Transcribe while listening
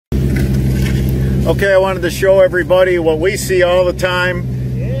Okay, I wanted to show everybody what we see all the time.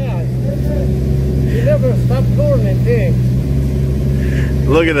 Yeah, you never stop doing anything.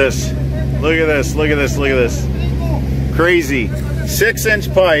 Look at this. Look at this. Look at this. Look at this. Crazy.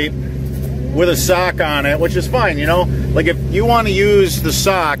 6-inch pipe with a sock on it, which is fine, you know. Like if you want to use the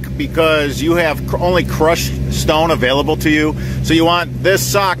sock because you have only crushed stone available to you, so you want this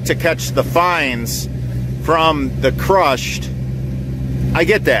sock to catch the fines from the crushed, I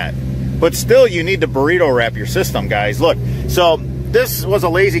get that. But still, you need to burrito wrap your system, guys. Look, so this was a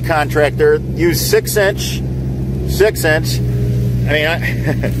lazy contractor, used 6-inch. I mean,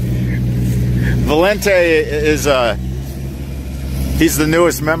 Valente is he's the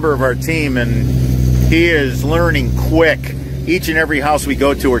newest member of our team, and he is learning quick. Each and every house we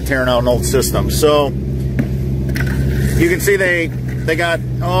go to, we're tearing out an old system. So you can see they got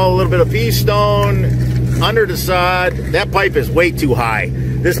a little bit of pea stone under the sod. That pipe is way too high.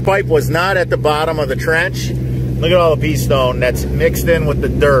 This pipe was not at the bottom of the trench. Look at all the pea stone that's mixed in with the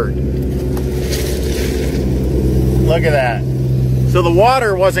dirt. Look at that. So the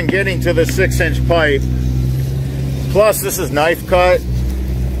water wasn't getting to the 6-inch pipe. Plus, this is knife cut.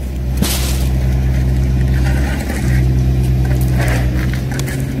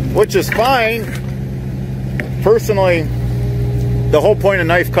 Which is fine. Personally, the whole point of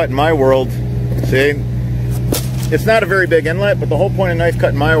knife cut in my world, see, it's not a very big inlet, but the whole point of knife cut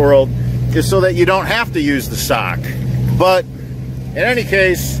in my world is so that you don't have to use the sock. But in any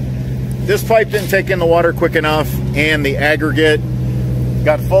case, this pipe didn't take in the water quick enough, and the aggregate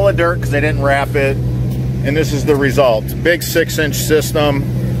got full of dirt because they didn't wrap it. And this is the result. Big 6-inch system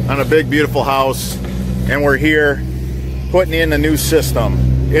on a big, beautiful house. And we're here putting in a new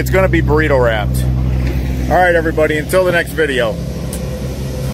system. It's going to be burrito wrapped. All right, everybody, until the next video.